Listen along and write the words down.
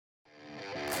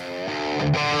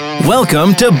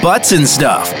Welcome to Butts and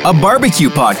Stuff, a barbecue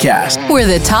podcast. Where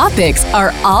the topics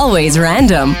are always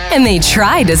random, and they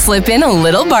try to slip in a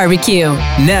little barbecue.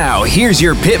 Now, here's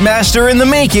your pitmaster in the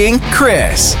making,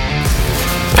 Chris.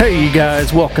 Hey, you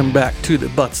guys, welcome back to the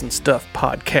Butts and Stuff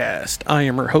podcast. I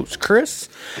am your host, Chris,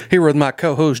 here with my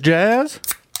co-host, Jazz.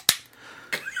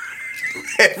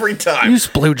 Every time. You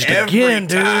splooged again,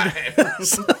 dude.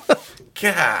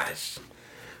 Gosh.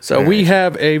 So we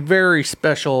have a very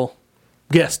special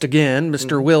guest again,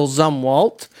 Mr. Will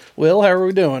Zumwalt. Will, how are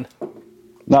we doing?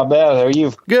 Not bad. How are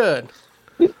you? Good.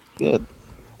 Good.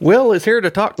 Will is here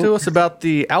to talk to us about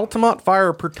the Altamont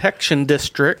Fire Protection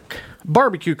District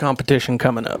barbecue competition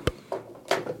coming up.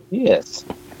 Yes.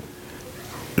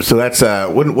 So that's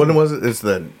when was it? It's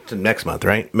the next month,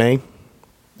 right? May?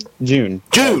 June.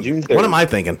 June 3rd. What am I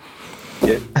thinking?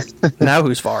 Yeah. Now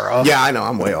who's far off? Yeah, I know.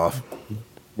 I'm way off.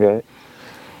 Right.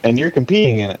 And you're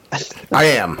competing in it. I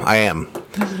am.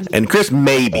 And Chris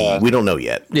maybe. We don't know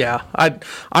yet. Yeah,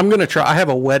 I'm going to try. I have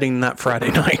a wedding that Friday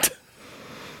night.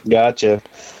 Gotcha.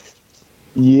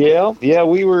 Yeah,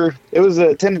 it was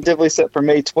tentatively set for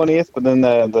May 20th, but then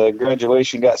the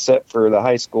graduation got set for the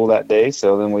high school that day,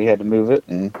 so then we had to move it.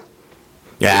 And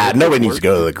yeah, nobody needs to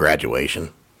go to the graduation.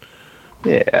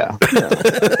 Yeah.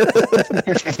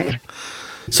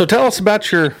 So tell us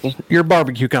about your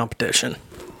barbecue competition.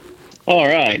 All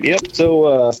right. Yep.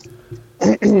 So,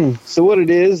 so what it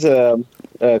is, of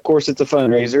course, it's a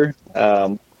fundraiser.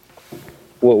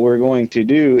 What we're going to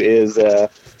do is,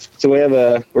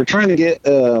 so we're trying to get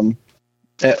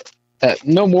at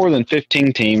no more than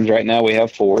 15 teams. Right now we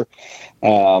have 4.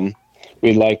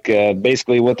 We'd like,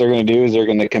 basically what they're going to do is they're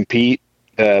going to compete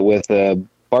with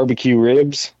barbecue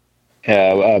ribs,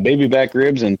 baby back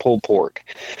ribs, and pulled pork.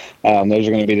 Those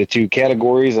are going to be the 2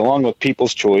 categories, along with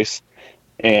People's Choice.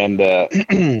 And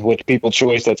with People's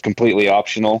Choice, that's completely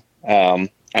optional. I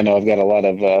know I've got a lot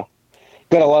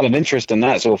of interest in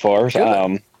that so far.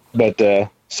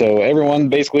 So everyone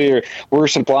basically we're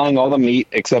supplying all the meat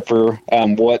except for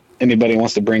what anybody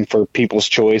wants to bring for People's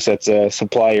Choice. That's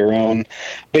supply your own,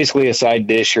 basically a side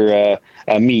dish or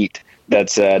a meat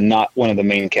that's not one of the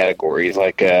main categories,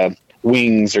 like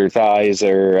wings or thighs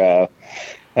or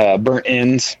burnt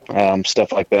ends,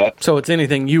 stuff like that. So it's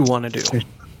anything you want to do.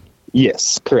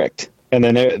 Yes, correct. And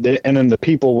then the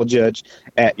people will judge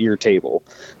at your table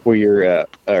where you're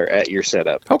or at your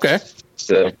setup. Okay.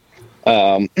 So,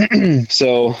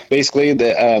 so basically,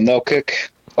 they'll cook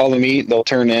all the meat. They'll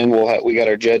turn in. We got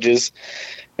our judges,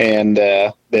 and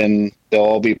then they'll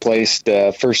all be placed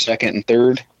first, second, and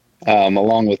third,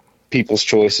 along with People's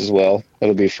Choice as well.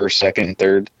 It'll be first, second, and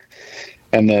third.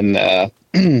 And then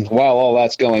while all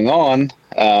that's going on,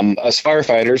 us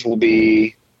firefighters will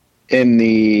be in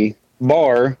the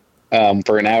bar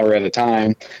for an hour at a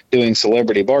time doing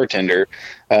celebrity bartender.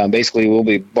 Basically we'll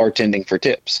be bartending for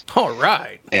tips. All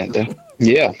right. And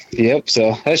yep,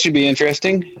 so that should be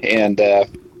interesting. And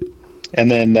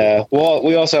then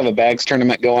we also have a bags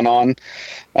tournament going on.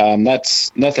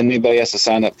 That's nothing anybody has to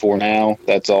sign up for now.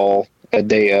 That's all a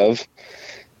day of.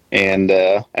 And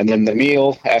then the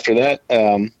meal after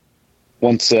that,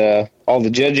 once all the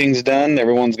judging's done,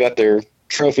 everyone's got their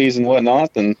trophies and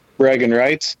whatnot and bragging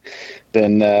rights,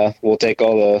 then we'll take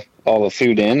all the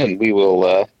food in and we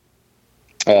will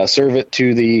serve it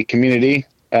to the community.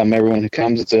 Everyone who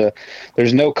comes,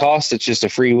 there's no cost. It's just a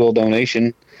free will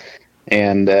donation.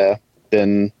 And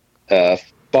then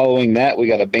following that, we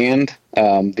got a band.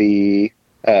 The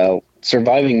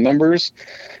surviving members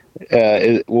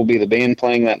will be the band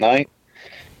playing that night.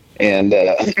 And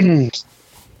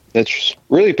that's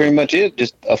really pretty much it.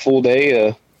 Just a full day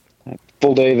of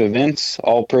events.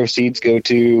 All proceeds go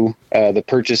to the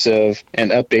purchase of and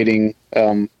updating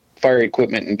fire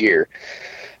equipment and gear.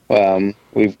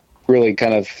 We've really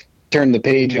kind of turned the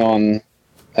page on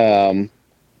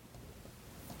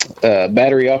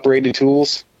battery operated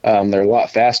tools. They're a lot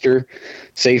faster,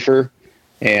 safer,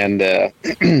 and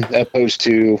opposed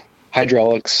to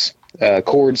hydraulics.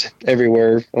 Cords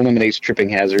everywhere, eliminates tripping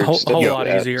hazards. Whole lot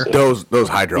easier. Those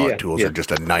hydraulic tools are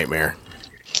just a nightmare.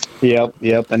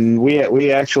 Yep. And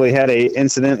we actually had a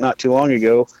incident not too long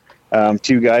ago.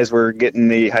 2 guys were getting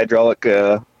the hydraulic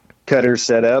cutters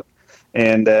set up,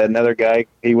 and another guy,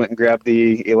 he went and grabbed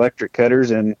the electric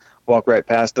cutters and walked right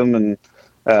past them, and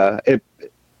it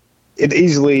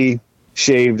easily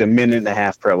shaved a minute and a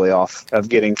half probably off of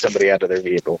getting somebody out of their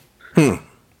vehicle.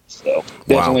 So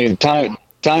definitely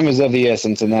time is of the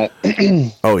essence in that.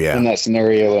 Oh yeah, in that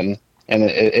scenario, and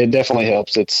it definitely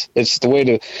helps. It's the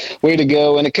way to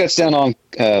go, and it cuts down on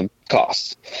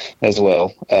costs as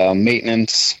well.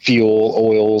 Maintenance, fuel,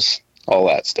 oils, all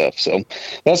that stuff. So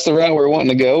that's the route we're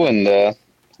wanting to go, and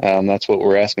That's what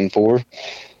we're asking for.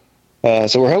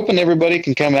 So we're hoping everybody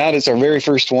can come out. It's our very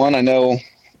first one. I know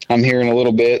I'm hearing a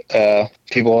little bit.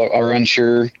 People are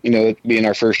unsure, it being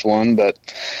our first one, but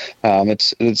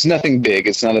it's nothing big.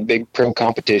 It's not a big pro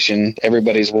competition.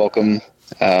 Everybody's welcome.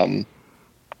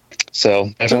 So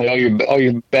definitely all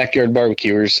your backyard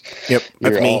barbecuers. Yep,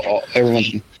 that's me.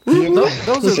 Everyone.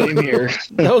 Those are Same here.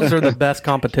 Those are the best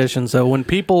competitions, though. When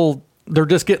they're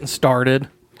just getting started.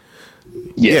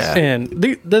 Yes. Yeah. And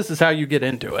this is how you get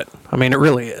into it. I mean, it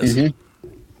really is. Mm-hmm.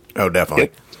 Oh, definitely.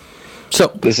 Yep. So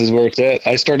this is where it's at.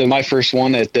 I started my first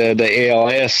one at the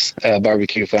ALS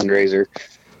barbecue fundraiser.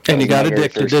 And you got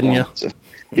addicted, didn't you? So,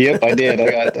 yep, I did.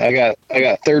 I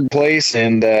got third place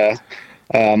and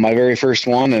my very first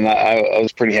one, and I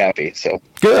was pretty happy. So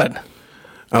good.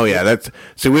 Oh yeah,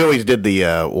 so we always did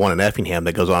the one in Effingham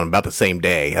that goes on about the same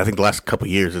day. I think the last couple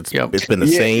of years it's been the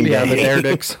same day. Yeah, the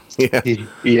Derdicks. Yep,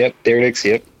 Derdicks.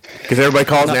 Yep. Because everybody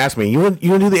calls and asks me, you want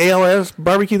to do the ALS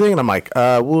barbecue thing? And I'm like,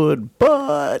 would,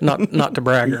 but not to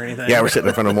brag or anything. Yeah, we're sitting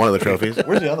in front of one of the trophies.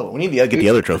 Where's the other one? We need to get the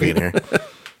other trophy in here.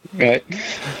 Right.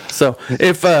 So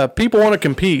if people want to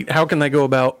compete, how can they go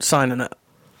about signing up?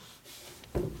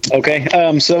 Okay,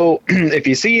 so if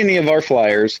you see any of our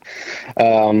flyers,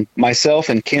 myself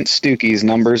and Kent Stuckey's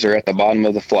numbers are at the bottom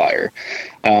of the flyer.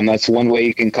 That's one way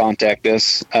you can contact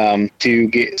us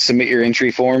to submit your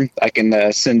entry form. I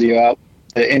can send you out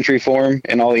the entry form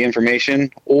and all the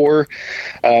information, or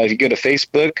if you go to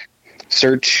Facebook,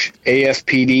 search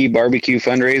AFPD Barbecue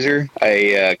Fundraiser.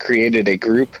 I created a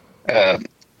group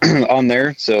on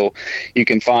there, so you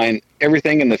can find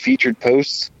everything in the featured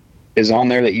posts is on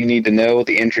there that you need to know,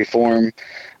 the entry form.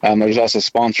 There's also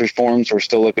sponsors forms. We're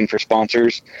still looking for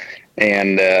sponsors.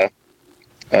 And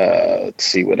let's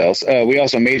see what else. We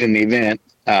also made an event.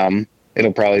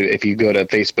 It'll probably, if you go to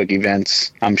Facebook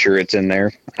events, I'm sure it's in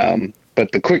there.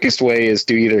 But the quickest way is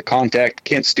to either contact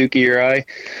Kent Stuckey or I,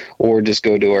 or just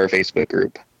go to our Facebook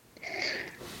group.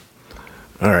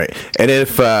 All right. And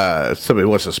if somebody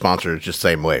wants to sponsor, it's just the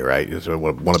same way, right? If they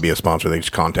want to be a sponsor, they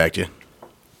just contact you.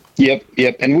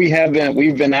 Yep. And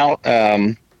we've been out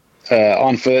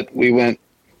on foot. We went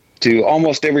to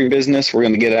almost every business. We're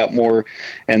going to get out more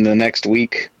in the next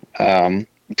week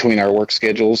between our work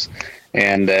schedules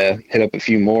and hit up a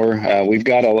few more. We've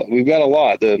got a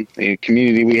lot. The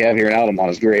community we have here in Altamont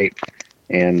is great,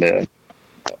 and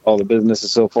all the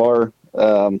businesses so far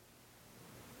have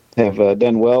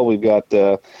done well. We've got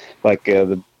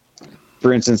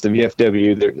for instance, the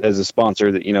VFW as a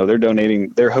sponsor that, they're donating,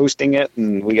 they're hosting it,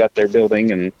 and we got their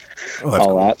building and all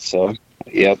cool. That. So,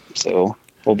 yep. So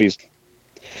we'll be,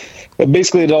 but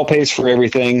basically it all pays for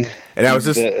everything. And now is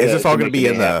this all going to be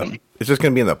is this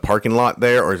going to be in the parking lot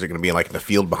there, or is it going to be in the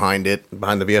field behind the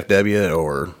VFW,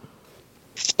 or?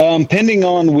 Pending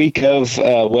on week of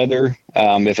weather,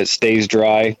 if it stays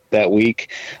dry that week,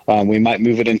 we might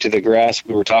move it into the grass.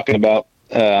 We were talking about,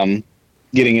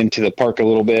 getting into the park a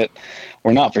little bit.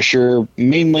 We're not for sure.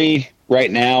 Mainly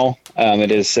right now, it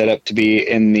is set up to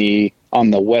be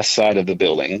on the west side of the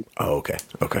building. Oh, okay.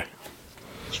 Okay.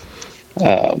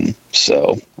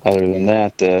 So other than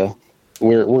that,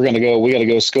 we got to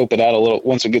go scope it out a little.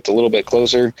 Once it gets a little bit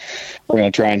closer, we're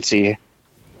going to try and see,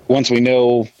 once we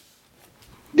know,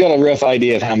 got a rough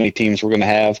idea of how many teams we're going to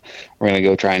have, we're going to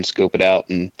go try and scope it out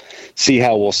and see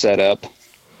how we'll set up.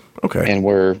 Okay. And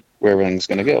where everything's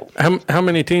going to go. How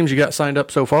many teams you got signed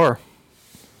up so far?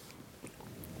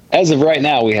 As of right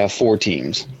now, we have 4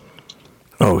 teams.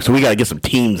 Oh, so we got to get some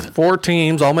teams. 4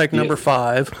 teams. I'll make number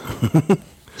 5.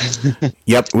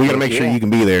 Yep, we got to make sure you can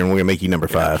be there, and we're going to make you number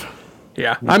 5.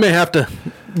 Yeah, I may have to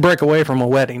break away from a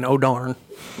wedding. Oh, darn.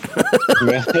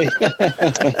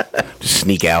 Just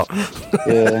sneak out.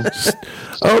 Yeah.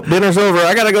 Dinner's over.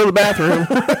 I got to go to the bathroom.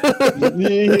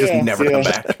 Just never come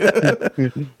back.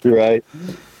 Right.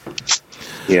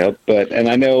 Yeah, and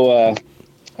I know,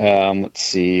 let's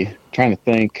see, trying to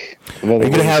think. Are you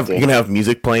gonna have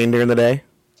music playing during the day?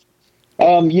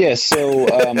 Yes. So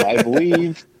I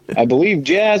believe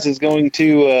Jazz is going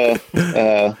to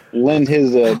lend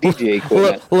his DJ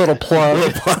equipment. Little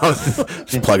plug.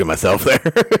 Just plugging myself there.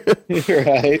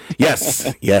 Right.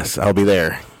 Yes, I'll be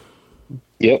there.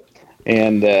 Yep.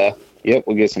 And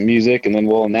we'll get some music, and then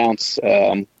we'll announce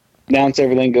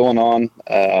everything going on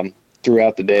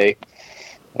throughout the day.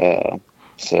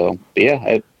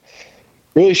 It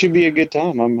really should be a good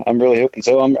time. I'm really hoping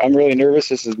so. I'm really nervous.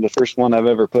 This is the first one I've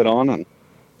ever put on, and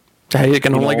hey, it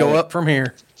can only go up from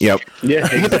here. Yep. Yeah.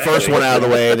 Exactly. You get the first one out of the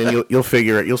way, and then you'll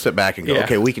figure it. You'll sit back and go, yeah.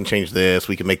 Okay, we can change this.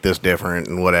 We can make this different,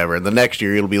 and whatever. And the next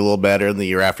year it'll be a little better, and the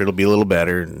year after it'll be a little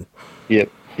better. And Yep.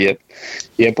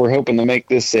 We're hoping to make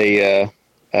this a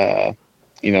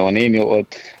an annual.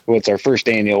 Well, it's our first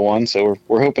annual one, so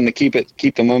we're hoping to keep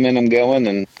the momentum going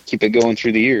and keep it going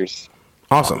through the years.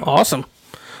 Awesome.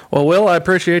 Well, Will, I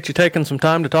appreciate you taking some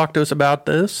time to talk to us about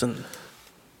this. And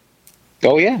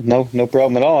oh yeah, no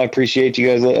problem at all. I appreciate you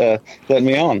guys letting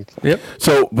me on. Yep.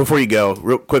 So before you go,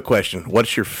 real quick question: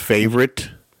 what's your favorite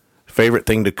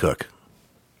thing to cook?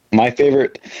 My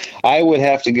favorite, I would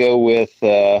have to go with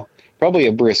probably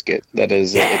a brisket. That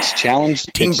is, it's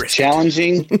challenged. It's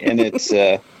challenging, and it's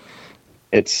I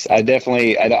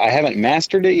haven't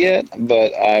mastered it yet,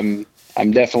 but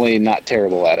I'm definitely not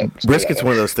terrible at it. Brisket's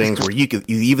one of those things where you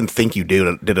even think you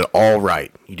did it all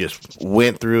right. You just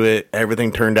went through it,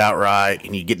 everything turned out right,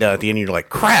 and you get down at the end and you're like,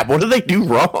 crap, what did they do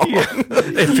wrong? Yeah.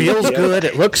 It feels good,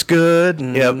 it looks good.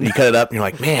 And yep, you cut it up and you're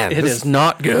like, man, it is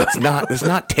not good. It's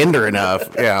not tender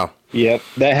enough. Yeah. Yep,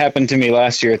 that happened to me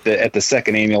last year at the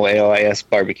second annual ALIS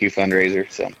barbecue fundraiser.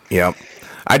 So yeah,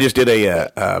 I just did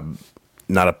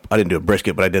I didn't do a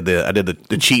brisket, but I did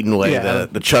the cheating way,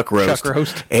 the chuck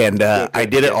roast. And I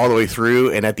did it all the way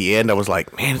through, and at the end I was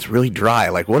like, man, it's really dry.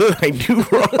 Like, what did I do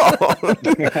wrong?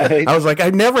 Right. I was like,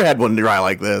 I've never had one dry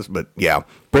like this, but yeah,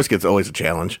 brisket's always a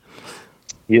challenge.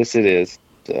 Yes, it is.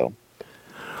 So,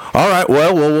 all right,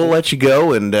 well, we'll let you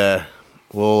go, and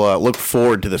we'll look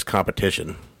forward to this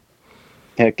competition.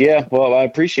 Heck yeah, well, I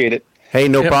appreciate it. Hey,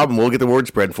 no problem. We'll get the word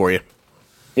spread for you.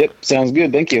 Yep, sounds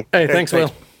good. Thank you. Hey, thanks,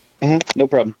 Will. No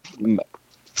problem. Bye.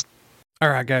 All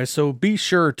right, guys. So be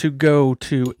sure to go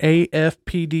to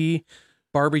AFPD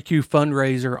Barbecue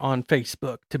Fundraiser on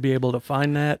Facebook to be able to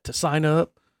find that, to sign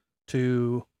up,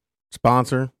 to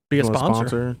be a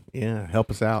sponsor. Yeah, help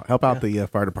us out. Help out the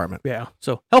fire department. Yeah,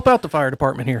 so help out the fire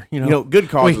department here. Good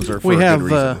causes are for a good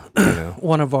reason.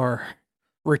 One of our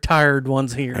retired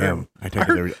ones here. I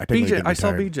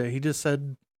saw BJ. He just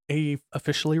said he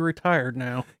officially retired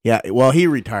now. Yeah, well, he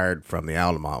retired from the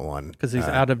Altamont one because he's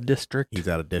out of district. He's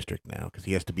out of district now because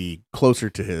he has to be closer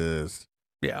to his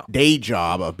day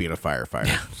job of being a firefighter.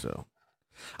 Yeah. So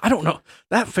I don't know,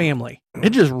 that family.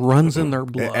 It just runs in their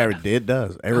blood. It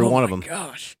does. Every one of them.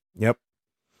 Gosh. Yep.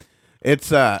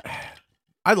 It's I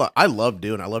love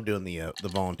doing the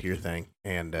volunteer thing,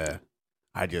 and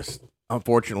I just.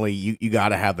 Unfortunately, you got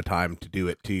to have the time to do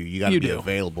it too. You got to be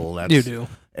available. You do,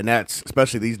 and that's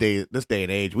especially this day and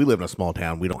age. We live in a small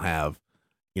town. We don't have,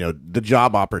 the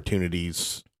job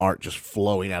opportunities aren't just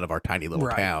flowing out of our tiny little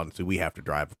town. So we have to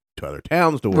drive to other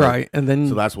towns to work. Right, and then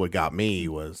so that's what got me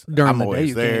was during I'm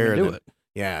always the day, there. do it.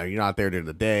 Yeah, you're not there during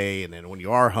the day, and then when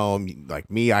you are home,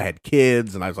 like me, I had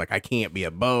kids, and I was like, I can't be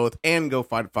at both and go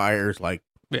fight fires. Like,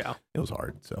 yeah, it was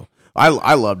hard. So I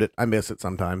loved it. I miss it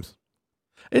sometimes.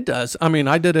 It does. I mean,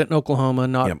 I did it in Oklahoma,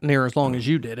 not near as long as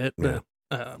you did it, but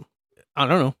I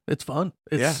don't know. It's fun.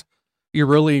 You're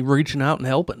really reaching out and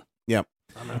helping. Yep.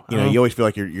 You always feel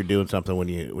like you're doing something when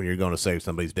you're going to save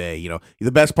somebody's day.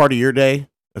 The best part of your day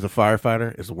as a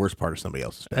firefighter is the worst part of somebody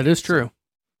else's day. That is true.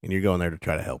 And you're going there to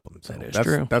try to help them. So that is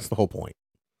true. That's the whole point.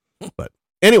 But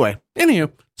anyway,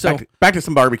 so back to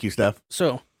some barbecue stuff.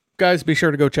 So guys, be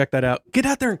sure to go check that out. Get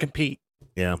out there and compete.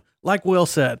 Yeah. Like Will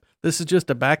said, this is just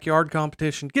a backyard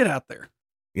competition. Get out there.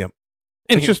 Yep.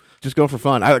 And just go for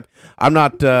fun. I'm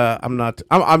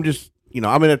just,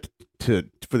 I'm in it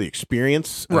for the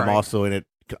experience. And I'm also in it.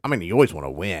 I mean, you always want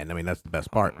to win. I mean, that's the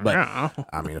best part. But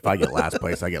I mean, if I get last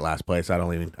place, I get last place. I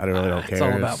really don't care. It's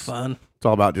all about fun. It's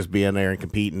all about just being there and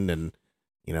competing and,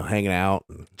 hanging out.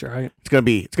 And that's right. It's gonna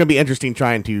be interesting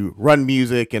trying to run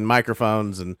music and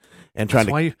microphones and trying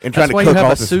to cook. You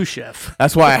have a sous chef.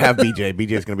 That's why I have BJ.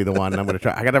 BJ's gonna be the one. And I'm gonna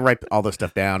try. I gotta write all this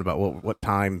stuff down about what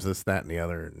times this, that, and the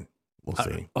other, and we'll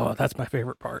see. That's my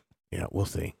favorite part. Yeah, we'll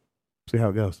see. See how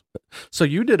it goes. So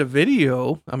you did a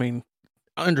video. I mean,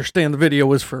 I understand the video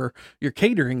was for your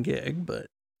catering gig, but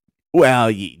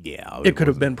it could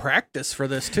have been practice for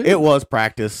this too. It was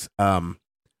practice.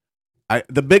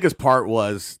 The biggest part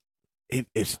was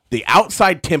it's the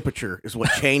outside temperature is what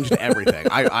changed everything.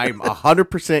 I'm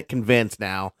 100% convinced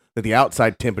now that the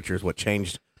outside temperature is what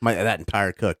changed that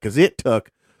entire cook, because it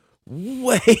took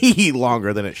way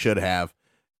longer than it should have.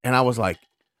 And I was like,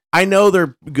 I know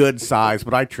they're good size,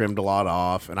 but I trimmed a lot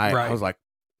off, and I was like,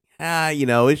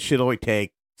 it should only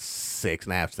take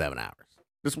 6.5, 7 hours.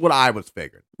 That's what I was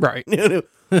figuring. Right. The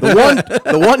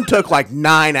one took like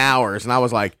 9 hours, and I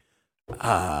was like,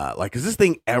 is this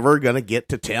thing ever gonna get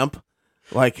to temp?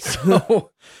 Like,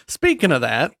 so speaking of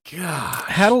that,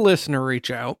 had a listener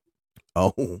reach out.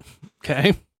 Oh,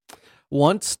 okay.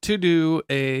 Wants to do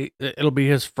it'll be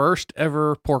his first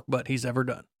ever pork butt he's ever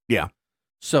done. Yeah.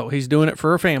 So he's doing it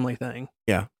for a family thing.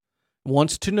 Yeah.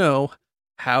 Wants to know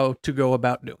how to go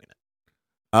about doing it.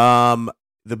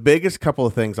 the biggest couple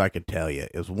of things I could tell you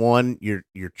is one, your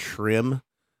trim.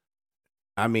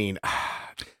 I mean,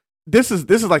 this is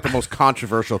like the most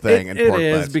controversial thing in pork It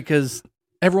is butts. because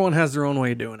everyone has their own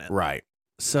way of doing it. Right.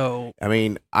 So I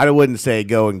mean, I wouldn't say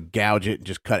go and gouge it and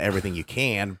just cut everything you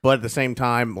can, but at the same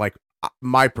time, like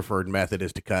my preferred method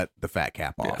is to cut the fat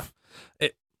cap off.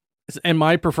 and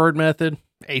my preferred method,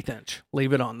 1/8 inch.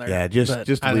 Leave it on there. Yeah, just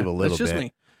leave a little it's just bit.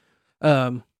 Me.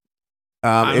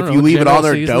 I If don't you know, leave it on general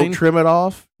there, seasoning? don't trim it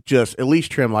off. Just at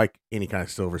least trim like any kind of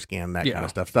silver skin, that Yeah. kind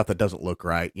of stuff that doesn't look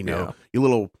right. You know, Yeah. your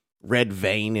little red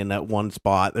vein in that one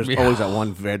spot. There's always that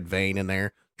one red vein in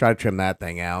there. Try to trim that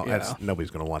thing out. Yeah.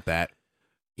 Nobody's going to want that.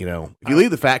 You know, if you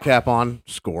leave the fat cap on,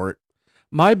 score it.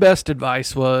 My best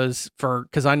advice was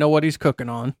because I know what he's cooking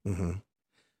on. Mm-hmm.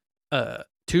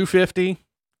 250,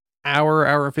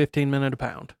 hour 15 minute a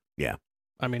pound. Yeah.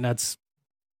 I mean, that's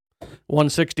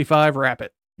 165, wrap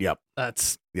it. Yep.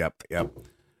 Yep.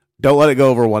 Don't let it go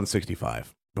over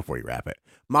 165 before you wrap it.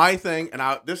 My thing,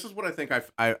 and this is what I think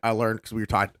I learned because we were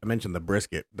talking. I mentioned the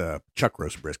brisket, the chuck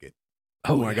roast brisket.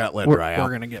 Oh, I got let we're, dry out.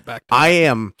 We're gonna get back to I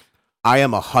am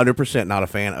 100% not a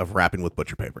fan of wrapping with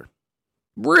butcher paper.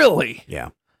 Really? Yeah.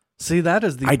 See, that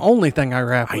is the only thing I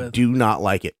wrap I with. do not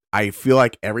like it. I feel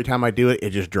like every time I do it, it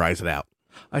just dries it out.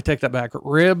 I take that back.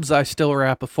 Ribs, I still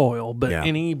wrap with foil, but Yeah.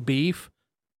 any beef,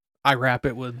 I wrap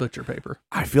it with butcher paper.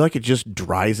 I feel like it just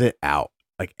dries it out.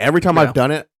 Like every time Yeah. I've done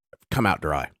it, come out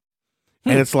dry.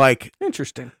 And it's like,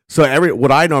 Interesting. so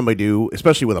what I normally do,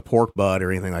 especially with a pork butt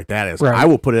or anything like that, is Right. I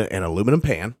will put it in an aluminum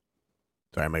pan.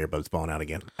 Sorry, my earbud's falling out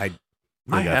again. I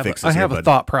have fix a this I earbud.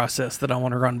 thought process that I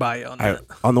want to run by you on that.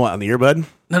 On the what? On the earbud?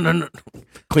 No.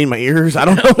 Clean my ears? I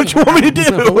don't know what you want me to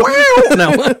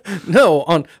do.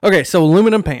 no. Okay, so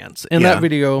aluminum pans. In Yeah. that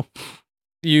video,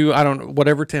 I don't know,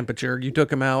 whatever temperature, you took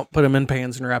them out, put them in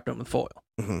pans, and wrapped them with foil.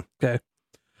 Mhm. Okay.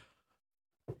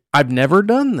 I've never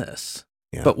done this,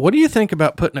 Yeah. but what do you think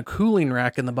about putting a cooling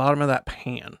rack in the bottom of that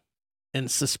pan and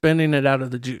suspending it out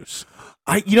of the juice?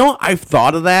 I've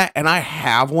thought of that, and I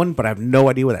have one, but I have no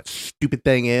idea what that stupid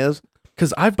thing is.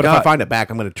 Because If I find it back,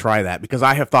 I'm going to try that because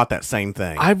I have thought that same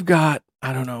thing. I've got,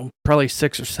 I don't know, probably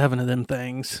 6 or 7 of them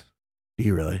things. Do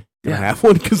you really? Do I Yeah. have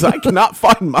one? Because I cannot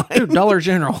find mine. Dude, Dollar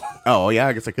General. Oh, yeah,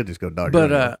 I guess I could just go to Dollar But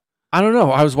General. I don't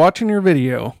know. I was watching your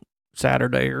video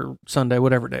Saturday or Sunday,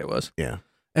 whatever day it was. Yeah.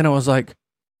 And I was like,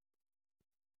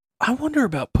 I wonder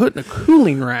about putting a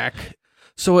cooling rack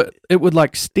so it would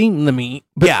like steam the meat.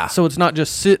 But Yeah. So it's not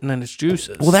just sitting in its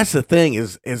juices. Well, that's the thing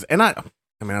and I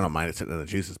don't mind it sitting in the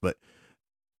juices, but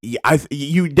yeah,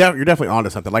 you're definitely onto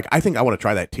something. Like, I think I want to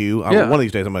try that too. Yeah. One of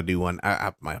these days I'm going to do one.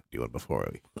 I might have to do it before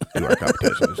we do our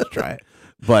competition just to try it.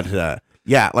 But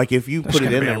yeah, like if you There's put it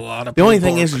gonna in be a there, lot of the only pulled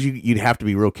thing is pork. you'd have to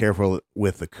be real careful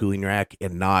with the cooling rack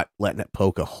and not letting it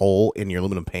poke a hole in your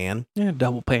aluminum pan. Yeah,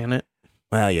 double pan it.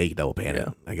 Well, yeah, you can double pan Yeah. it.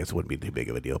 I guess it wouldn't be too big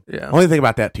of a deal. Yeah. Only thing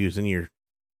about that too is then you're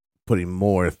putting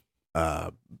more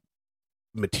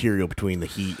material between the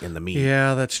heat and the meat.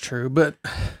 Yeah, that's true. But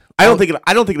I don't think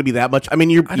it'll be that much. I mean,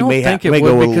 I you don't may think have it may would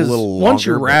go because a little once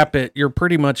you longer, but- wrap it, you're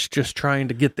pretty much just trying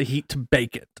to get the heat to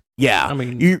bake it. Yeah, I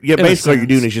mean, basically in a what you're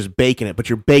doing sense. is just baking it, but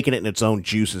you're baking it in its own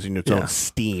juices and its Yeah. own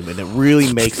steam, and it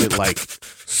really makes it like.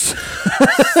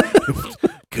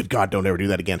 Good God! Don't ever do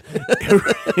that again.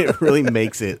 It really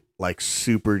makes it like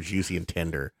super juicy and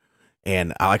tender,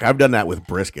 and I've done that with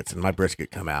briskets, and my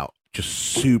brisket come out just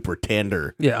super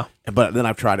tender. Yeah. But then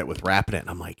I've tried it with wrapping it, and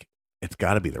I'm like, it's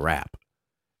got to be the wrap.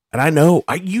 And I know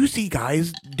you see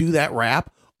guys do that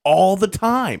wrap all the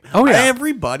time. Oh, yeah.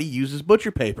 Everybody uses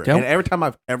butcher paper, Yep. and every time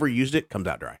I've ever used it, it comes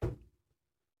out dry.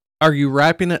 Are you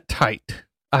wrapping it tight?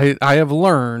 I have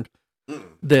learned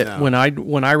that No.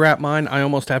 when I wrap mine, I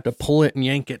almost have to pull it and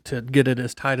yank it to get it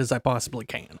as tight as I possibly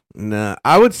can. Nah,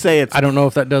 I would say it's. I don't know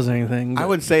if that does anything. I but-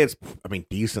 would say it's. I mean,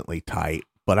 decently tight,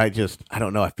 but I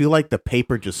don't know. I feel like the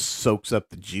paper just soaks up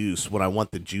the juice when I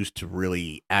want the juice to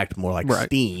really act more like Right.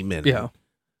 steam and Yeah.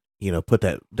 put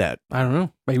that I don't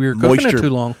know. Maybe you're cooking Moisture- it too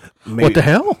long. maybe, What the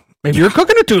hell? Maybe you're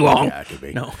cooking it too long. Yeah, it could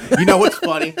be. No. You know what's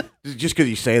funny? Just because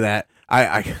you say that,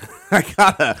 I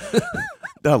gotta.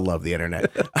 I love the internet.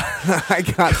 I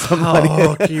got somebody.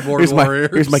 Oh, keyboard here's warriors.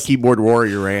 Here's my keyboard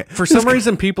warrior rant. For some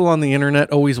reason, people on the internet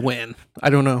always win.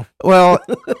 I don't know. Well,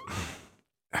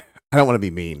 I don't want to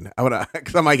be mean. I want to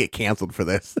because I might get canceled for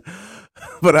this.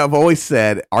 But I've always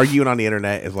said arguing on the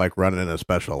internet is like running in a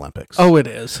Special Olympics. Oh, it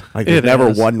is. Like there's It never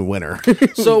is. one winner.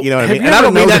 So, you know what I have mean? you And I ever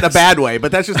don't mean that in a noticed- bad way,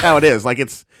 but that's just how it is. Like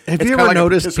it's. Have it's you kinda ever like a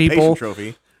noticed participation people?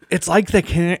 trophy. It's like they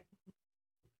can't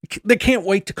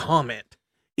wait to comment.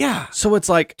 Yeah. So it's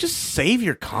like, Just save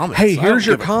your comments. hey, I don't here's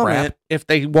your give a crap. comment. If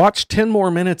they watch 10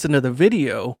 more minutes into the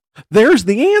video, there's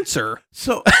the answer.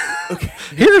 So Okay.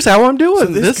 Here's how I'm doing.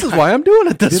 So this is why I'm doing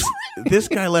it this way. This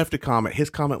guy left a comment. His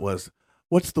comment was,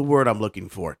 "What's the word I'm looking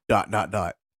for? ...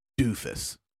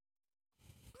 Doofus."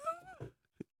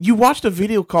 You watched a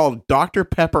video called Dr.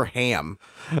 Pepper Ham.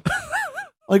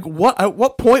 Like, what? At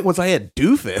what point was I a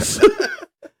doofus?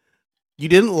 You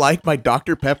didn't like my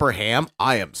Dr. Pepper Ham?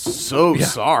 I am so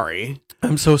sorry.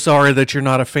 I'm so sorry that you're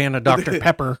not a fan of Dr.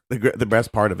 Pepper. The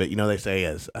best part of it, they say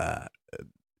is, how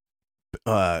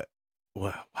do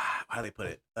they put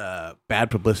it?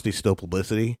 Bad publicity, still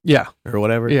publicity. Yeah. Or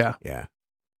whatever. Yeah. Yeah.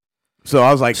 So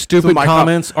I was like, stupid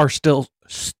comments are still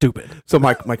stupid. So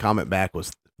my comment back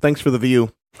was, thanks for the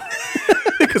view.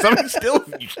 Because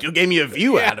you still gave me a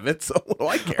view out of it, so what do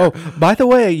I care? Oh, by the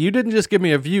way, you didn't just give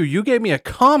me a view, you gave me a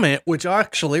comment, which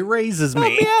actually raises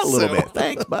me. A little bit.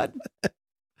 Thanks, bud. I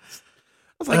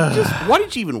was like, why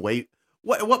did you even wait?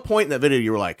 At what point in that video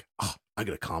you were like, oh, I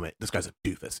got a comment. This guy's a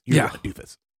doofus. You're a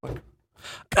doofus. Like,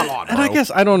 come on, bro. And I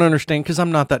guess I don't understand because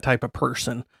I'm not that type of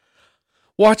person.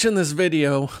 Watching this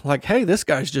video, like, hey, this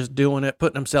guy's just doing it,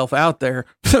 putting himself out there.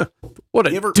 What a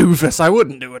doofus. I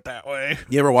wouldn't do it that way.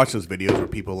 You ever watch those videos where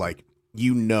people, like,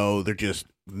 they're just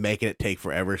making it take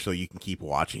forever so you can keep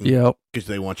watching? Yep. Because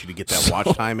they want you to get that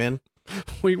watch time in?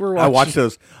 We were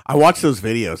watching. I watch those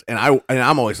videos, and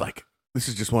I'm always like, this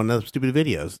is just one of those stupid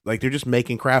videos. Like, they're just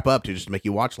making crap up to just make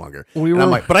you watch longer. I'm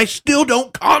like, but I still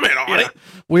don't comment on it.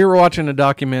 We were watching a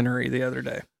documentary the other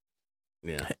day.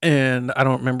 Yeah. And I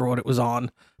don't remember what it was on,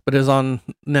 but it was on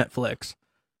Netflix.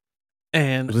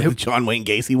 And was it the John Wayne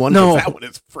Gacy one? No. That one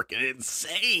is freaking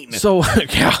insane. So,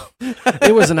 yeah.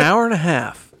 It was an hour and a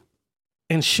half.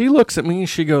 And she looks at me and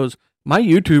she goes, my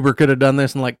YouTuber could have done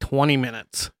this in like 20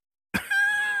 minutes.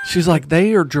 She's like,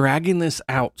 they are dragging this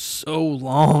out so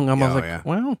long. I was like,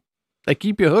 well, they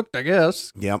keep you hooked, I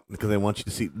guess. Yep, because they want you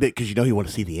to see, because you want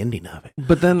to see the ending of it.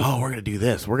 But then, we're going to do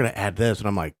this. We're going to add this. And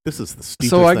I'm like, this is the stupidest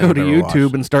so I thing go to I've ever YouTube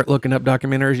watched. and start looking up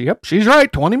documentaries. Yep, she's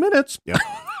right. 20 minutes. Yep.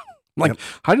 I'm like,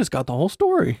 I just got the whole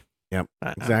story. Yep,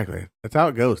 exactly. That's how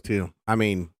it goes, too. I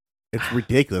mean, it's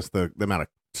ridiculous, the amount of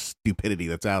stupidity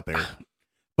that's out there.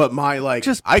 But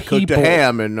I cooked a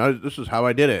ham, and this is how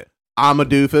I did it. I'm a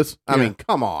doofus. I mean,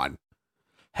 come on.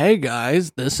 Hey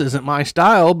guys, this isn't my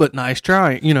style, but nice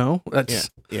try. That's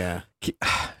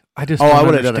I just I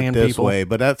would have done it this way,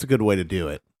 but that's a good way to do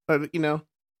it.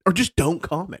 Or just don't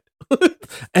comment.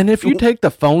 And if you take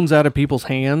the phones out of people's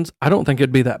hands, I don't think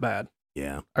it'd be that bad.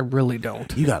 Yeah, I really don't.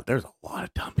 There's a lot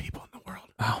of dumb people in the world.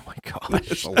 Oh my gosh,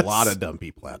 there's a lot of dumb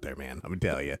people out there, man. I'm gonna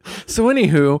tell you. So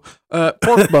anywho,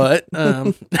 pork butt.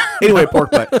 Anyway,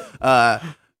 pork butt.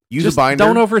 Use a binder.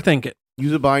 Don't overthink it.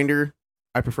 Use a binder.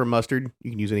 I prefer mustard.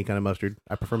 You can use any kind of mustard.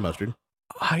 I prefer mustard.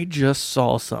 I just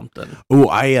saw something. Oh,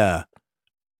 you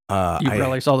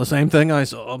probably saw the same thing I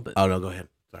saw. But oh, no, go ahead.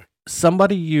 Sorry.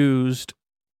 Somebody used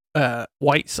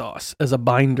white sauce as a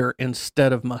binder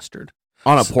instead of mustard.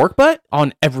 On a pork butt?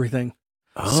 On everything.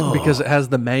 Oh. Because it has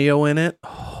the mayo in it.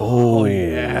 Oh,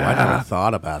 yeah. I never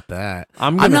thought about that.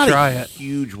 I'm going to try it. I'm not a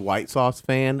huge white sauce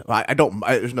fan. I don't.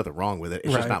 There's nothing wrong with it.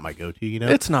 It's just not my go-to,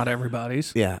 It's not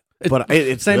everybody's. Yeah. But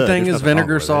it's same good. thing There's as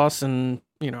vinegar sauce, and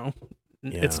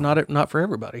it's not for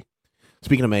everybody.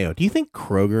 Speaking of mayo, do you think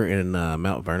Kroger in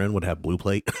Mount Vernon would have Blue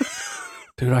Plate?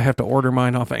 Dude, I have to order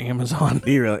mine off of Amazon.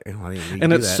 Do you really?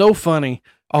 And it's so funny.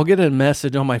 I'll get a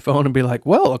message on my phone and be like,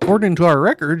 well, according to our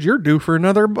records, you're due for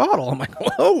another bottle. I'm like,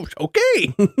 whoa,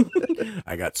 okay.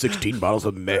 I got 16 bottles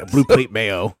of Blue Plate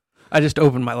mayo. I just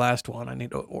opened my last one. I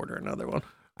need to order another one.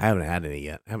 I haven't had any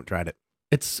yet. I haven't tried it.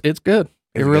 It's good.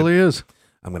 It really is.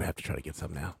 I'm going to have to try to get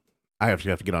some now. I have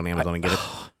to get on Amazon and get it.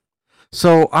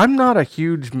 So I'm not a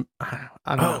huge, I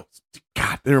don't know.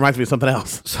 God, it reminds me of something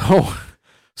else.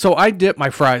 So I dip my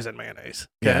fries in mayonnaise.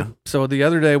 Okay? Yeah. So the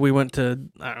other day we went to,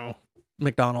 I don't know,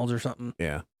 McDonald's or something.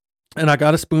 Yeah. And I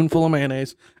got a spoonful of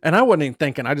mayonnaise, and I wasn't even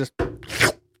thinking. I just,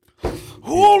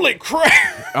 holy crap.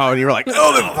 Oh, and you were like,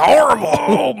 oh, this is horrible.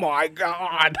 Oh my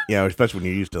God. Yeah, especially when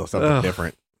you're used to something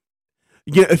different.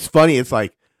 Yeah, it's funny. It's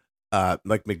like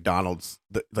McDonald's,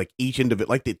 like each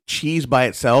individual, like the cheese by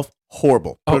itself,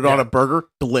 horrible. Put it on a burger,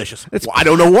 delicious. I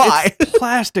don't know why. It's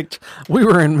plastic. We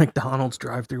were in McDonald's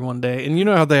drive-through one day, and you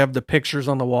know how they have the pictures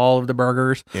on the wall of the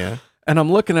burgers? Yeah. And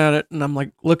I'm looking at it, and I'm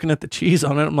like looking at the cheese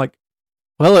on it. I'm like,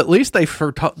 well, at least they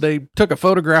took a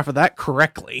photograph of that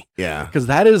correctly. Yeah. Because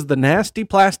that is the nasty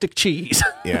plastic cheese.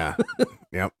 Yeah.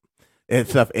 Yep.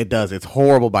 It does. It's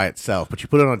horrible by itself, but you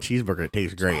put it on a cheeseburger, it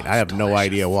tastes great. I have no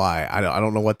idea why. I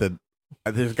don't know what the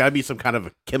There's got to be some kind of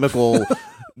a chemical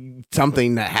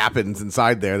something that happens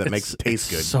inside there that makes it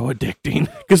taste good. So addicting.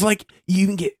 Because like you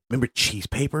can get, remember cheese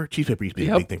paper? Cheese paper used to be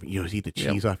a Yep. big thing. You always eat the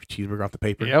cheese off your cheeseburger off the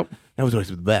paper. Yep. That was always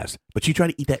the best. But you try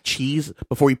to eat that cheese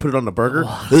before you put it on the burger.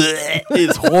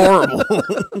 It's horrible.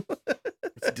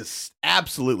 It's just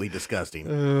absolutely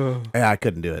disgusting. Yeah, I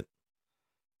couldn't do it.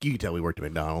 You can tell we worked at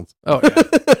McDonald's. Oh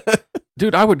yeah.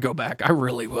 Dude, I would go back. I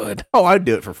really would. Oh, I'd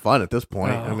do it for fun at this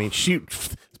point. Oh. I mean, shoot,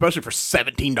 especially for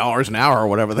 $17 an hour or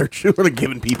whatever they're sort of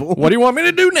giving people. What do you want me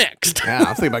to do next? Yeah, I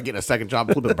was thinking about getting a second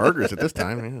job flipping burgers at this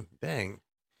time. Man, dang.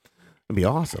 It'd be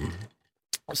awesome.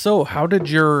 So, how did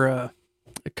your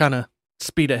kind of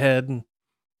speed ahead? And,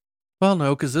 well,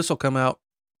 no, because this will come out.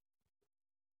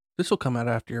 This will come out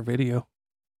after your video.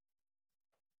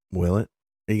 Will it?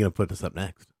 Are you going to put this up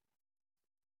next?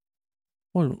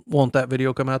 Well, won't that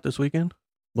video come out this weekend?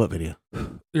 What video?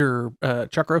 Your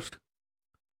chuck roast?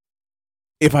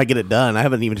 If I get it done, I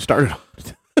haven't even started.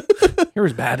 You're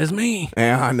as bad as me.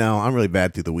 Yeah, I know. I'm really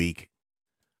bad through the week.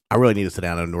 I really need to sit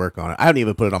down and work on it. I haven't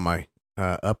even put it on my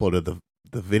uploaded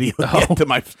the video yet to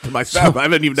my stuff. I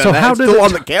haven't even done that. It's still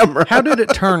on the camera. How did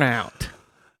it turn out?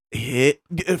 It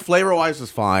flavor wise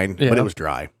was fine, but it was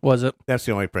dry. Was it? That's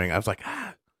the only thing. I was like,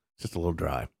 it's just a little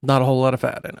dry. Not a whole lot of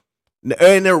fat in it.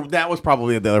 And that was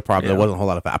probably the other problem. Yeah. There wasn't a whole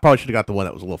lot of fat. I probably should have got the one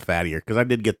that was a little fattier because I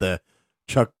did get the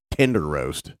chuck tender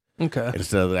roast Okay.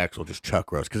 instead of the actual just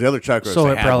chuck roast. Because the other chuck roast, So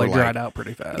they it had probably were dried like, out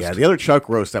pretty fast. Yeah, the other chuck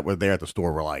roasts that were there at the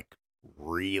store were like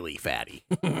really fatty,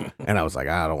 and I was like,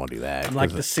 I don't want to do that.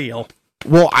 Like the seal.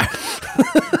 Well,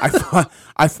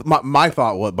 my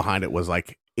thought behind it was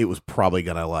like it was probably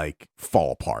gonna like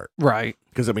fall apart. Right.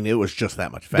 Because I mean, it was just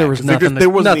that much fat. There was 'Cause nothing. there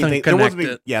wasn't nothing anything. There wasn't.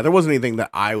 connected. Yeah, there wasn't anything that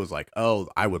I was like, oh,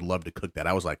 I would love to cook that.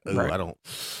 I was like, oh, Right. I don't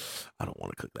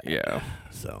want to cook that. Yeah.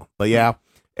 So, but yeah,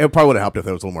 it probably would have helped if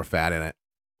there was a little more fat in it,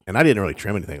 and I didn't really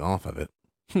trim anything off of it.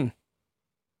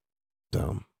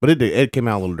 So, but it came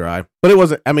out a little dry, but it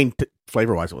wasn't. I mean,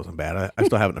 flavor wise, it wasn't bad. I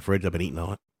still have it in the fridge. I've been eating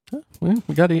on it. Well,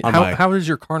 we got to eat. On How is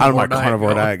your carnivore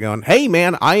diet going? Hey,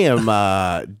 man, I am.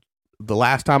 The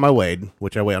last time I weighed,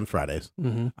 which I weigh on Fridays,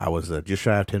 Mm-hmm. I was just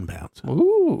shy of 10 pounds.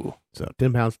 Ooh. So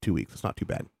 10 pounds, 2 weeks. It's not too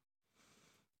bad.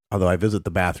 Although I visit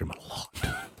the bathroom a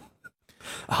lot.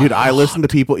 Dude, I listen to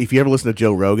people. If you ever listen to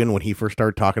Joe Rogan when he first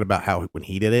started talking about how when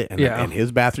he did it and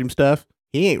his bathroom stuff,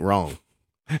 he ain't wrong.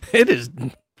 It is.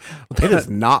 It is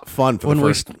not fun for the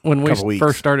first when we couple weeks.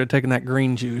 first started taking that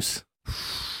green juice.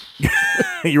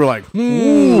 You were like,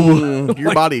 ooh,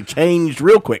 your body changed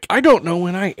real quick. I don't know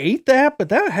when I ate that, but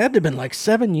that had to have been like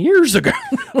 7 years ago.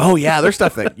 Oh yeah, there's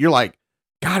stuff that you're like,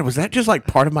 God, was that just like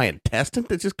part of my intestine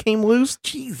that just came loose?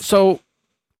 Jeez. So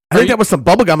I think that was some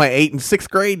bubble gum I ate in 6th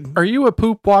grade. are you a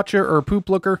poop watcher or a poop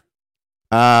looker?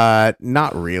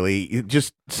 Not really.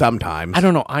 Just sometimes. I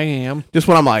don't know. I am. Just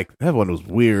when I'm like, that one was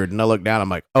weird, and I look down, I'm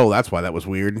like, oh, that's why that was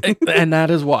weird. And that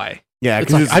is why. Yeah,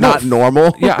 It's because like, it's not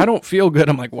normal. Yeah, I don't feel good.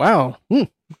 I'm like, wow,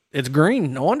 it's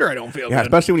green. No wonder I don't feel Yeah, good.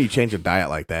 especially when you change a diet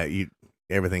like that,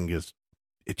 everything just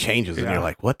it changes, and Yeah. you're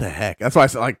like, what the heck? That's why I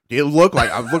said like it looked like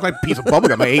a piece of bubble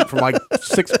gum I ate from like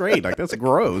 6th grade. Like that's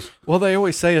gross. Well, they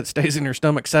always say it stays in your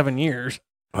stomach 7 years.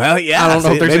 Well, yeah, I don't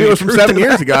know if there's maybe any it was from truth 7 to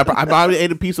years that. ago. I probably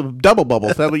ate a piece of double bubble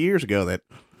 7 years ago that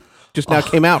just now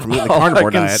came out from eating the carnivore All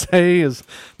I can diet. say is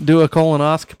do a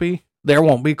colonoscopy. There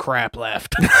won't be crap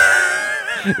left.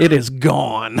 It is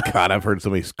gone. God, I've heard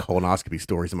so many colonoscopy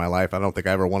stories in my life. I don't think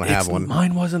I ever want to have one.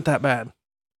 Mine wasn't that bad.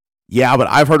 Yeah, but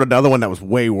I've heard another one that was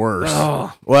way worse.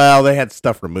 Oh, Well, they had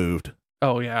stuff removed.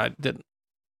 yeah, I didn't.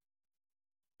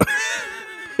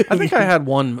 I think I had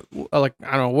one, like,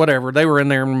 I don't know, whatever. They were in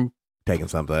there and Taking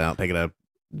something out, taking a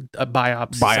a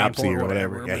biopsy biopsy sample or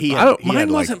whatever. Yeah, but he I don't, had, mine he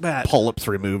had wasn't like bad. polyps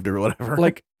removed or whatever.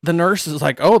 Like the nurse is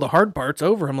like, "Oh, the hard part's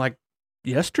over." I'm like,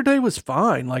 "Yesterday was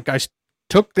fine. Like I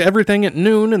took everything at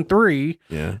noon and 3,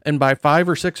 yeah, and by 5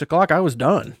 or 6 o'clock, I was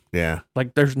done. yeah,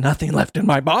 Like there's nothing left in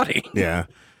my body." yeah.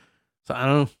 So I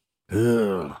don't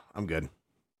know. Ugh, I'm good.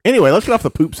 Anyway, let's get off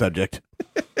the poop subject.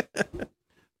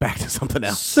 Back to something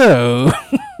else. So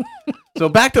So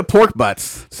back to pork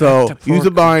butts. So Back to use a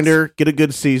pork binder, get a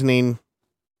good seasoning,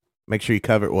 make sure you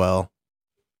cover it well.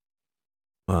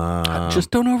 just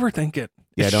don't overthink it.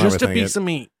 yeah, It's don't just a overthink piece it. of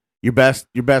meat. Your best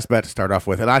bet to start off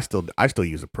with, and I still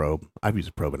use a probe. I've used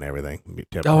a probe in everything.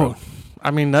 Oh,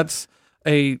 I mean that's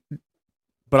a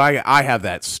But I have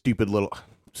that stupid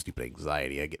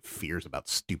anxiety. I get fears about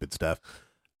stupid stuff.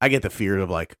 I get the fear of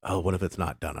like, oh, what if it's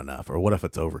not done enough? Or what if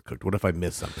it's overcooked? What if I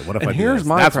miss something? What if And I do here's this?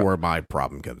 my That's pro- where my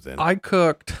problem comes in. I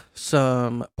cooked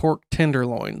some pork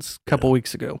tenderloins a couple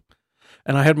weeks ago,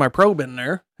 and I had my probe in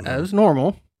there as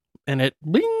normal, and it,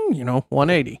 bing,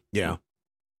 180. yeah.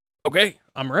 Okay,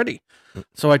 I'm ready.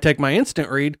 So I take my instant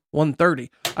read, 130.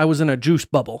 I was in a juice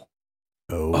bubble.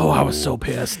 Oh, I was so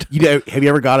pissed. Have you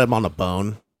ever got them on a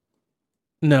bone?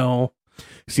 No.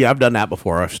 See, I've done that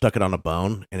before. I've stuck it on a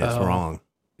bone, and it's wrong.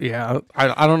 Yeah,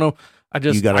 I don't know. I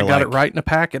got it right in a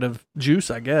packet of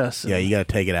juice, I guess. Yeah, you got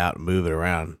to take it out and move it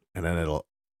around, and then it'll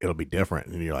be different,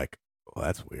 and you're like, well,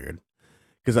 that's weird.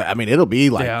 Because I mean, it'll be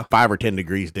like 5 or 10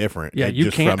 degrees different. Yeah, you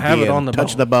can't have it on the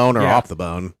touching the bone or off the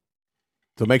bone.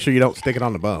 So make sure you don't stick it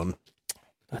on the bone.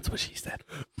 That's what she said.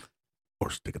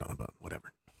 Or stick it on the bone,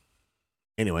 whatever.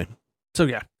 Anyway. So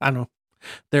yeah, I know.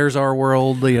 There's our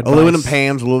worldly advice. Aluminum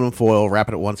pans, aluminum foil, wrap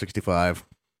it at 165.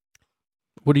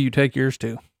 What do you take yours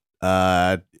to?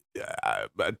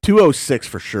 206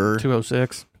 for sure.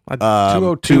 206.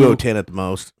 210 at the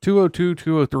most. 202,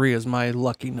 203 is my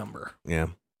lucky number. Yeah.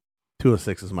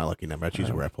 206 is my lucky number. I choose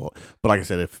a rep pull. But like I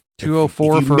said, if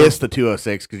 204 if you miss the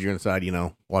 206 because you're inside,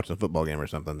 watching a football game or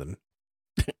something, then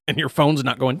and your phone's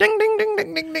not going ding ding ding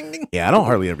ding ding ding ding. Yeah, I don't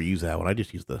hardly ever use that one. I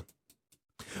just use the.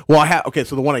 Well, I have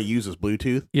so the one I use is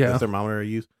Bluetooth. Yeah, the thermometer I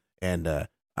use, and I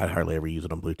hardly ever use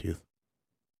it on Bluetooth.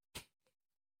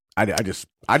 I just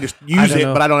use it,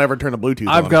 but I don't ever turn the Bluetooth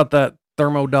on. I've got that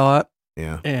thermodot.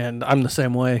 Yeah, and I'm the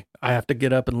same way. I have to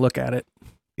get up and look at it.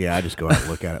 Yeah, I just go out and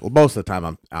look at it. Well, most of the time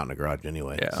I'm out in the garage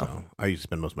anyway. Yeah. So I used to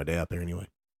spend most of my day out there anyway.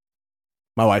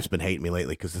 My wife's been hating me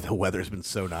lately because the weather's been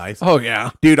so nice. Oh,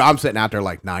 yeah. Dude, I'm sitting out there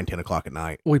like 9, 10 o'clock at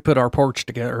night. We put our porch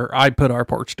together. I put our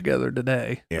porch together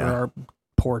today. Yeah. Or our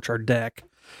porch, our deck.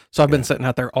 So I've been sitting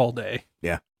out there all day.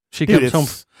 Yeah. She comes home.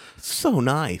 So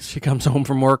nice. She comes home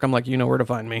from work. I'm like, you know where to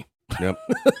find me. Yep.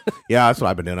 Yeah, that's what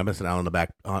I've been doing. I've been sitting out in the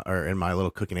back or in my little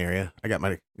cooking area. I got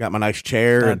my nice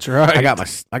chair. That's right.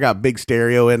 I got a big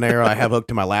stereo in there. I have hooked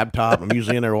to my laptop. I'm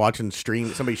usually in there watching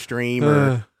somebody stream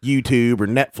or YouTube or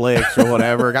Netflix or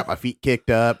whatever. I got my feet kicked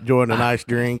up, enjoying a nice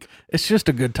drink. It's just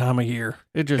a good time of year.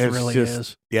 It just really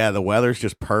is. Yeah, the weather's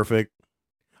just perfect.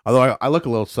 Although I look a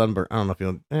little sunburnt. I don't know if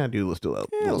you'll. I do. Let's do a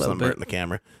little sunburnt in the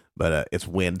camera, but it's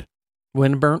wind.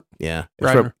 Wind burnt. Yeah,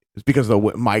 right. It's because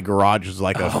my garage is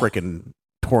like a freaking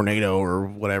tornado or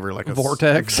whatever, like a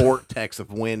vortex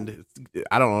of wind.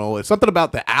 I don't know. It's something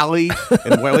about the alley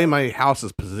and where my house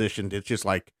is positioned. It's just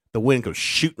like the wind goes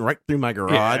shooting right through my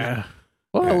garage. Yeah.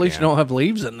 Well, at least you don't have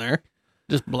leaves in there.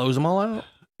 Just blows them all out.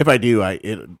 If I do,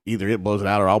 either it blows it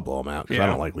out or I'll blow them out because I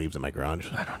don't like leaves in my garage.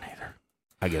 I don't either.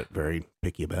 I get very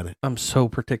picky about it. I'm so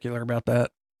particular about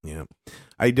that. Yeah,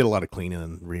 I did a lot of cleaning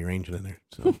and rearranging in there.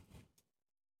 So.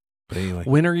 But anyway.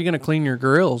 When are you going to clean your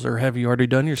grills, or have you already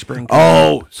done your spring cleaning?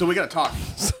 Oh, so we got to talk.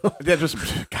 God,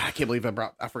 I can't believe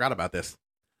I forgot about this.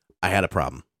 I had a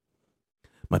problem.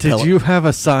 Did you have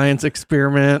a science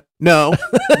experiment? No.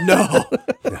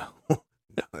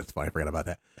 That's fine. I forgot about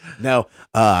that. No.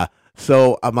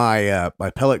 So my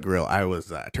pellet grill, I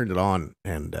turned it on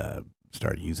and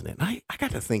started using it. And I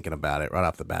got to thinking about it right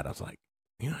off the bat. I was like,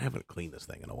 I haven't cleaned this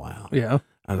thing in a while. Yeah.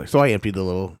 I was like, so I emptied the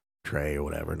little tray or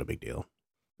whatever, no big deal.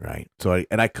 Right. So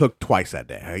I cooked twice that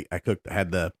day. I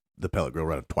had the pellet grill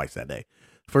running twice that day.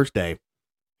 First day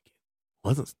I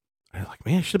was like,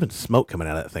 man, should have been smoke coming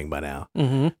out of that thing by now.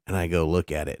 Mm-hmm. And I go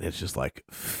look at it and it's just like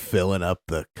filling up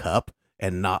the cup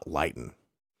and not lighting.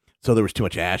 So there was too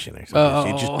much ash in there. So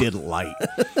it just didn't light.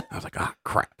 I was like,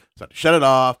 crap. So I had to shut it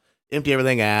off, empty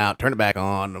everything out, turn it back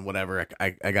on and whatever.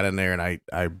 I got in there and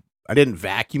I didn't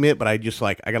vacuum it, but I just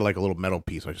I got like a little metal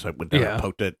piece. I just went down and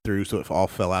poked it through so it all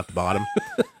fell out the bottom.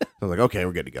 So I was like, okay,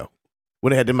 we're good to go.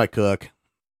 Went ahead, did my cook.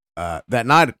 That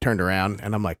night it turned around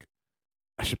and I'm like,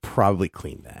 I should probably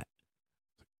clean that.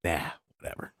 Nah,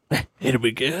 whatever. It'll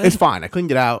be good. It's fine. I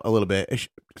cleaned it out a little bit.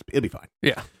 It'll be fine.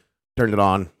 Yeah. Turned it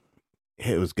on.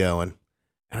 It was going.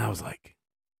 And I was like,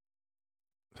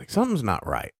 something's not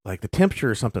right. Like the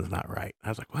temperature or something's not right. I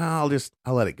was like, well,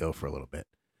 I'll let it go for a little bit.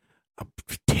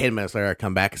 10 minutes later, I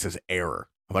come back, it says error.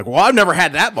 I'm like, well, I've never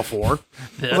had that before.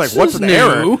 I was like, what's an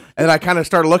error? And I kind of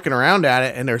started looking around at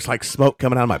it, and there's like smoke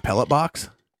coming out of my pellet box.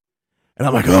 And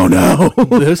I'm like, oh no.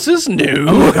 This is new.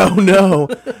 I'm like, oh no.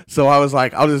 So I was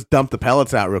like, I'll just dump the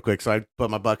pellets out real quick. So I put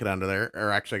my bucket under there,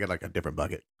 or actually I got like a different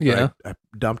bucket. Yeah. I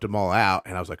dumped them all out,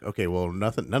 and I was like, okay, well,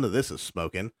 none of this is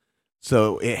smoking.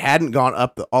 So it hadn't gone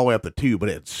up all the way up the tube, but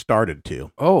it had started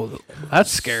to. Oh,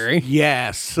 that's scary. Yeah.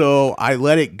 So I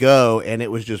let it go, and it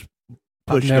was just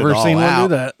pushing it all out. I've never seen one do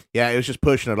that. Yeah, it was just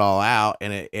pushing it all out,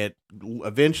 and it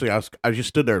eventually I just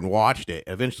stood there and watched it.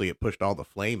 Eventually, it pushed all the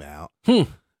flame out.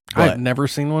 I've never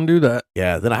seen one do that.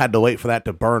 Yeah. Then I had to wait for that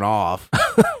to burn off,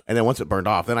 and then once it burned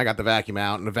off, then I got the vacuum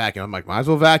out, and the vacuum. I'm like, might as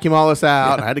well vacuum all this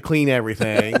out. I had to clean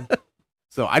everything.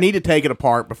 So I need to take it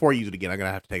apart before I use it again. I'm going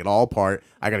to have to take it all apart.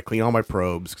 I got to clean all my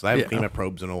probes because I haven't cleaned my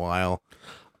probes in a while.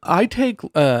 I take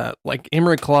like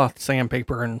emery cloth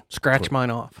sandpaper and scratch mine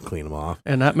off, Clean them off.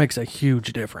 and that makes a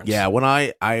huge difference. Yeah, when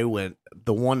I went,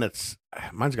 the one that's,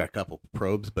 mine's got a couple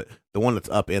probes, but the one that's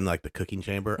up in like the cooking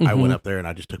chamber, I went up there and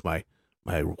I just took my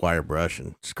wire brush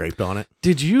and scraped on it.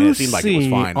 Did you see like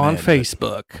on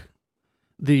Facebook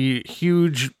the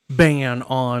huge ban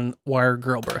on wire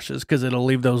grill brushes because it'll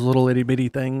leave those little itty bitty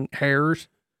hairs?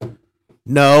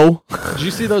 No. Did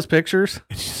you see those pictures?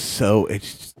 It's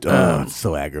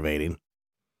so aggravating.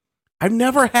 I've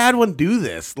never had one do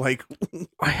this. Like,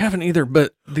 I haven't either,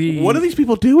 but what are these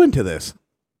people doing to this?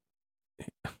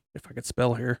 If I could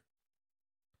spell here.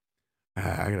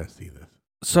 I gotta see this.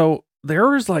 So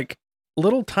there's like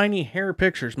little tiny hair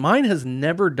pictures. Mine has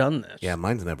never done this. Yeah,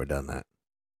 mine's never done that.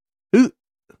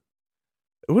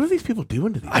 What are these people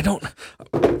doing to these? I don't.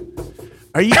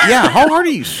 Are you? Yeah, how hard are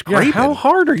you scraping? Yeah, how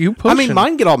hard are you pushing? I mean,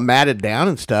 mine get all matted down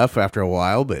and stuff after a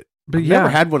while, but I've never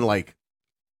had one like.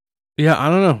 Yeah, I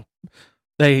don't know.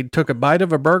 They took a bite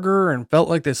of a burger and felt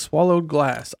like they swallowed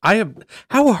glass.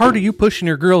 How hard are you pushing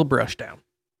your grill brush down?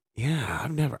 Yeah,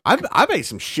 I've ate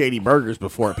some shady burgers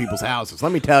before at people's houses.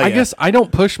 Let me tell you. I guess I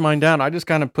don't push mine down. I just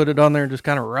kind of put it on there and just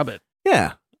kind of rub it.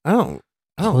 Yeah, I don't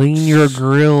clean your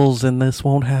grills and this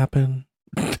won't happen.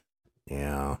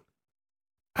 Yeah,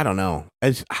 I don't know.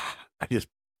 I just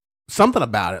something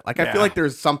about it. Like I feel like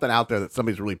there's something out there that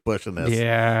somebody's really pushing this.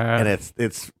 Yeah, and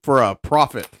it's for a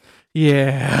profit.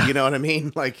 Yeah, you know what I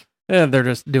mean. Like, they're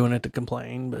just doing it to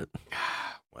complain. But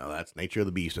well, that's nature of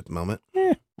the beast at the moment.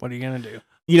 What are you gonna do?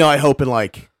 You know, I hope in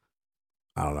like,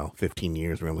 I don't know, 15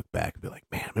 years we're gonna look back and be like,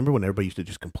 man, remember when everybody used to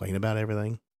just complain about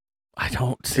everything? I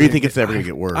don't see. Or you think it's ever gonna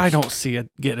get worse? I don't see it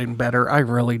getting better. I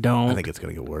really don't. I think it's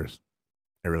gonna get worse.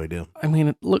 I really do. I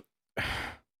mean, look,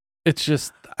 it's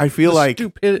just. I feel like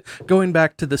going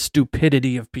back to the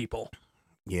stupidity of people.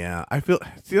 Yeah, I feel.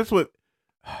 See, that's what.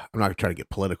 I'm not gonna try to get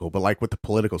political, but like with the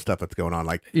political stuff that's going on,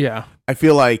 like, yeah, I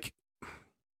feel like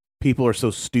people are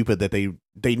so stupid that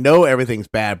they know everything's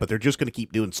bad, but they're just gonna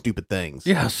keep doing stupid things.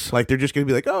 Yes, like they're just gonna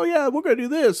be like, oh yeah, we're gonna do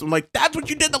this. I'm like, that's what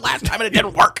you did the last time, and it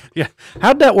didn't work. Yeah,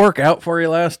 how'd that work out for you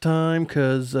last time?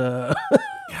 Because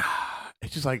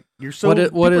it's just like you're so.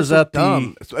 What is that?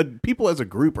 Dumb. People as a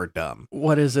group are dumb.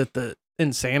 What is it? The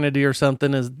insanity or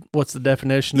something is? What's the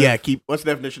definition? Yeah, what's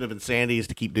the definition of insanity? Is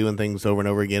to keep doing things over and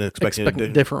over again, expecting a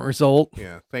different result.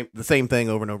 Yeah, the same thing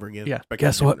over and over again. Yeah.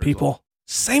 Guess what, people? Result.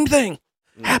 Same thing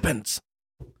happens.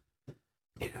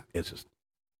 Yeah, it's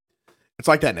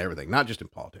like that in everything, not just in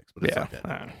politics, but it's like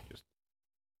that.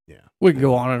 We could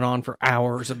go on and on for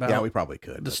hours about. Yeah, we probably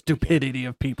could. The stupidity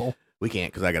of people. We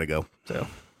can't because I gotta go. So.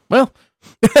 Well,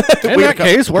 in that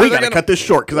case, we gotta cut this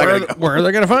short because I gotta go. Where are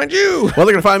they gonna find you? Well,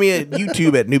 they're gonna find me at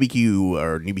YouTube at NewBQ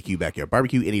or NewBQ Backyard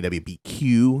Barbecue,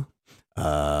 NEWBQ,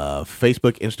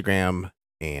 Facebook, Instagram,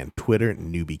 and Twitter,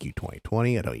 NewBQ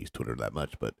 2020. I don't use Twitter that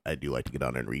much, but I do like to get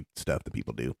on there and read stuff that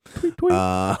people do. Tweet.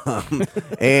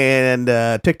 And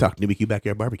TikTok, NewBQ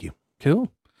Backyard Barbecue.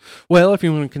 Cool. Well, if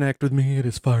you want to connect with me, it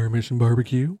is Fire Mission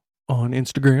Barbecue on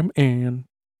Instagram and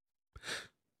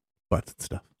Butts and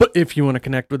Stuff. But if you want to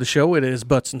connect with the show, it is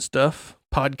Butts and Stuff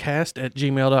podcast at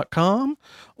gmail.com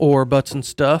or Butts and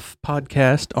Stuff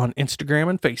podcast on Instagram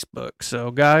and Facebook.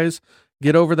 So guys,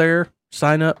 get over there,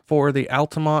 sign up for the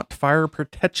Altamont Fire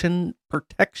Protection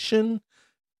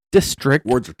District.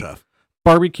 Words are tough.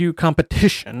 Barbecue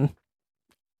competition.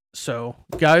 So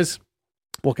guys,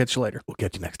 we'll catch you later. We'll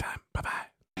catch you next time. Bye-bye.